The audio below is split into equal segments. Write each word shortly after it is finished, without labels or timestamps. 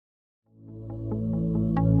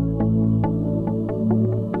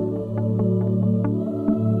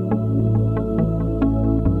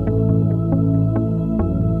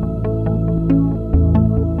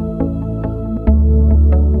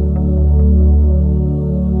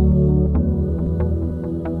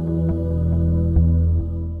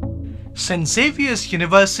St. Xavier's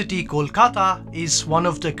University, Kolkata is one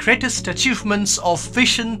of the greatest achievements of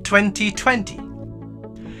Vision 2020.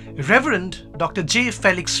 Reverend Dr. J.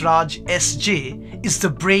 Felix Raj S.J. is the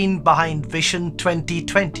brain behind Vision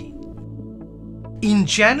 2020. In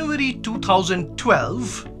January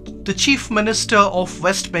 2012, the Chief Minister of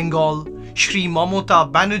West Bengal, Shri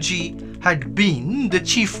Mamata Banerjee, had been the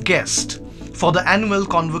chief guest for the annual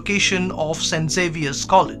convocation of St. Xavier's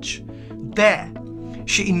College. There,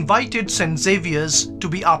 she invited St. Xavier's to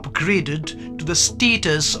be upgraded to the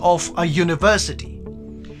status of a university.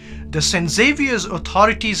 The St. Xavier's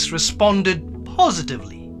authorities responded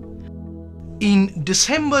positively. In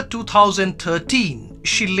December 2013,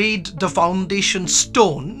 she laid the foundation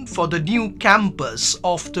stone for the new campus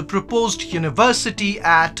of the proposed university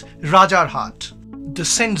at Rajarhat. The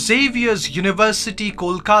St. Xavier's University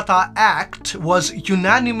Kolkata Act was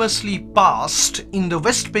unanimously passed in the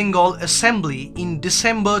West Bengal Assembly in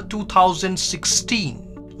December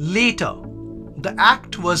 2016. Later, the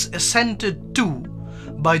Act was assented to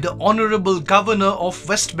by the Honorable Governor of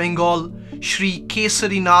West Bengal, Shri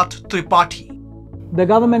Kesarinath Tripathi. The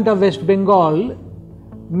Government of West Bengal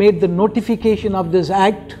made the notification of this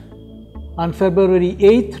Act on February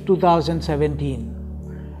 8, 2017.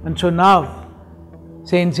 And so now,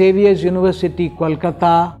 St. Xavier's University,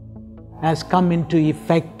 Kolkata has come into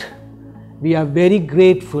effect. We are very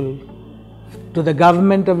grateful to the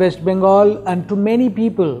Government of West Bengal and to many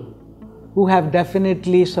people who have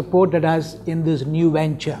definitely supported us in this new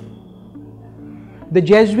venture. The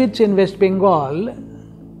Jesuits in West Bengal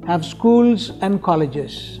have schools and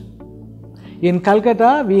colleges. In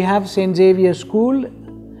Calcutta, we have St. Xavier's School,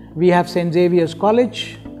 we have St. Xavier's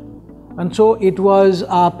College, and so it was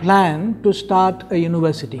our plan to start a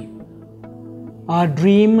university. Our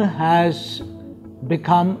dream has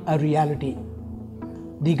become a reality.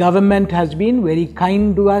 The government has been very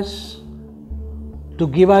kind to us to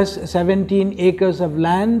give us 17 acres of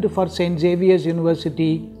land for St. Xavier's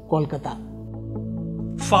University, Kolkata.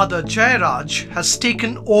 Father Jairaj has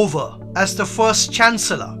taken over as the first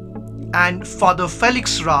Chancellor and Father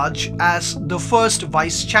Felix Raj as the first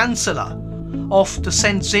Vice Chancellor of the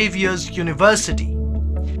St. Xavier's University.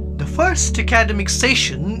 The first academic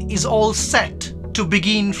session is all set to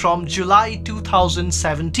begin from July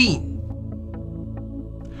 2017.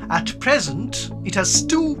 At present, it has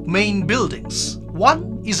two main buildings.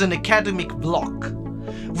 One is an academic block,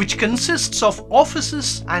 which consists of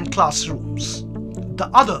offices and classrooms. The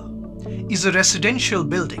other is a residential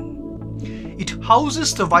building. It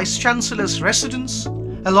houses the Vice Chancellor's residence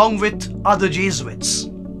along with other Jesuits.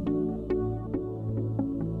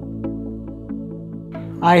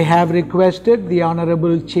 I have requested the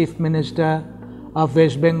Honorable Chief Minister of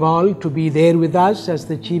West Bengal to be there with us as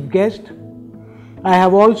the chief guest. I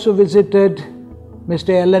have also visited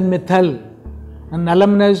Mr. Ellen Mithal, an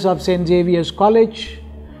alumnus of St. Xavier's College,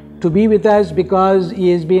 to be with us because he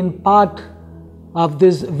has been part of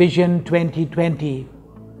this Vision 2020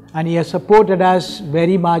 and he has supported us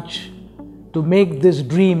very much to make this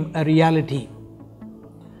dream a reality.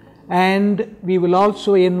 And we will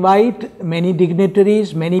also invite many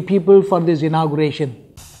dignitaries, many people for this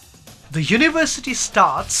inauguration. The university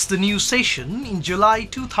starts the new session in July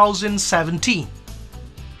 2017.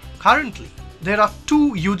 Currently, there are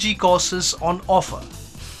two UG courses on offer,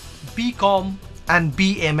 BCom and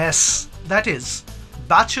BMS, that is,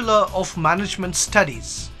 Bachelor of Management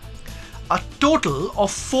Studies. A total of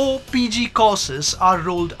 4 PG courses are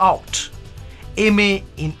rolled out, MA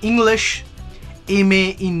in English,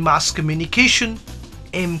 MA in Mass Communication,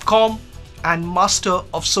 MCom and Master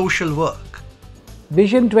of Social Work.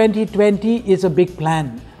 Vision 2020 is a big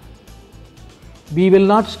plan. We will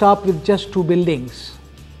not stop with just 2 buildings.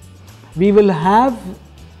 We will have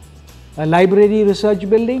a library research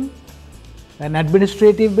building, an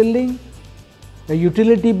administrative building, a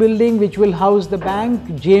utility building which will house the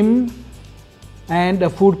bank, gym and a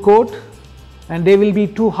food court, and there will be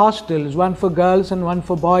 2 hostels, one for girls and one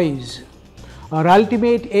for boys. Our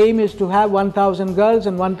ultimate aim is to have 1,000 girls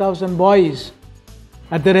and 1,000 boys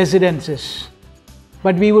at the residences.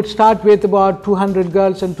 But we would start with about 200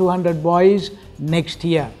 girls and 200 boys next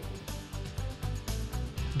year.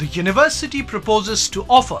 The university proposes to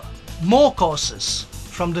offer more courses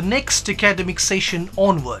from the next academic session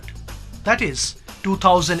onward, that is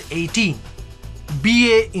 2018.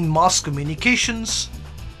 BA in Mass Communications,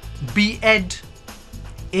 B.Ed,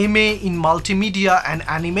 MA in Multimedia and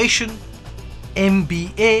Animation,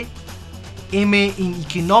 MBA, MA in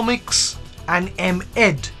Economics and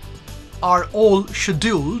M.Ed are all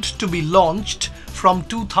scheduled to be launched from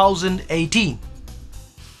 2018.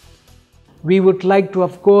 We would like to,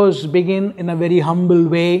 of course, begin in a very humble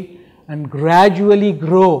way and gradually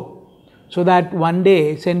grow so that one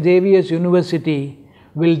day St. Xavier's University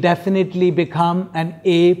will definitely become an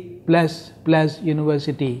A++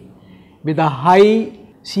 university with a high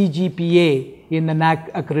CGPA in the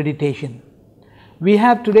NAAC accreditation. We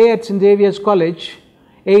have today at St. Xavier's College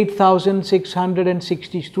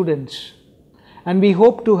 8,660 students, and we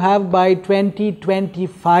hope to have by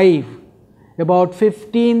 2025 about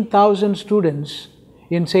 15,000 students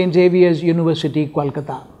in St. Xavier's University,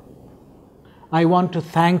 Kolkata. I want to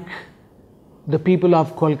thank the people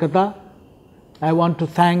of Kolkata. I want to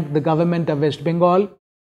thank the government of West Bengal.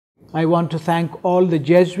 I want to thank all the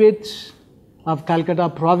Jesuits of Calcutta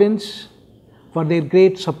province for their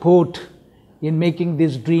great support in making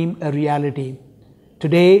this dream a reality.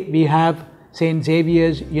 Today we have St.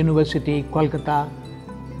 Xavier's University, Kolkata,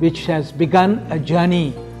 which has begun a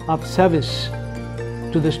journey of service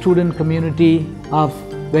to the student community of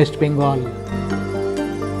West Bengal.